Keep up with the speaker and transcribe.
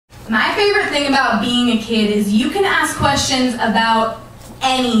My favorite thing about being a kid is you can ask questions about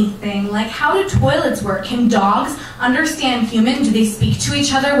anything, like how do toilets work? Can dogs understand human? Do they speak to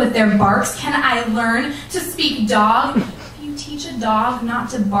each other with their barks? Can I learn to speak dog? If you teach a dog not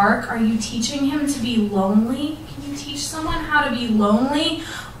to bark, are you teaching him to be lonely? Can you teach someone how to be lonely?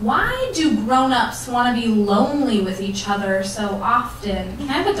 Why do grown-ups want to be lonely with each other so often? Can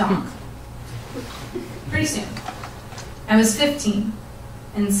I have a dog? Pretty soon. I was 15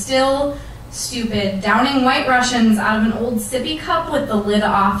 and still stupid, downing White Russians out of an old sippy cup with the lid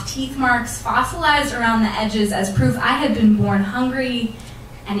off, teeth marks fossilized around the edges as proof I had been born hungry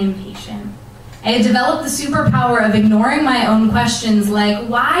and impatient. I had developed the superpower of ignoring my own questions like,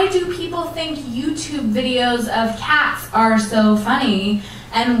 why do people think YouTube videos of cats are so funny?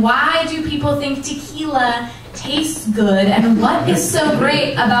 And why do people think tequila tastes good? And what is so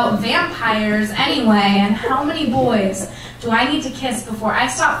great about vampires anyway? And how many boys do I need to kiss before I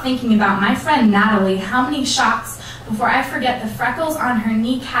stop thinking about my friend Natalie? How many shots before I forget the freckles on her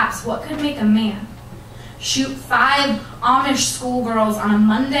kneecaps? What could make a man shoot 5 Amish schoolgirls on a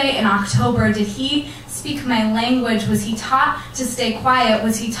Monday in October? Did he speak my language? Was he taught to stay quiet?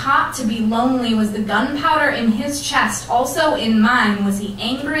 Was he taught to be lonely? Was the gunpowder in his chest also in mine? Was he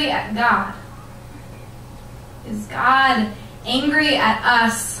angry at God? Is God angry at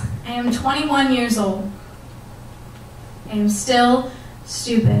us? I am 21 years old. I am still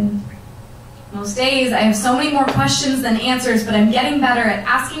stupid. Most days I have so many more questions than answers, but I'm getting better at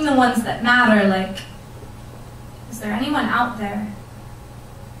asking the ones that matter, like, is there anyone out there?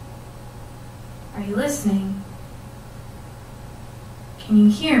 Are you listening? Can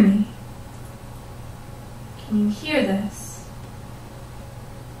you hear me? Can you hear this?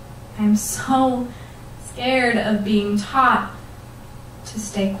 I am so scared of being taught to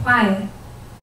stay quiet.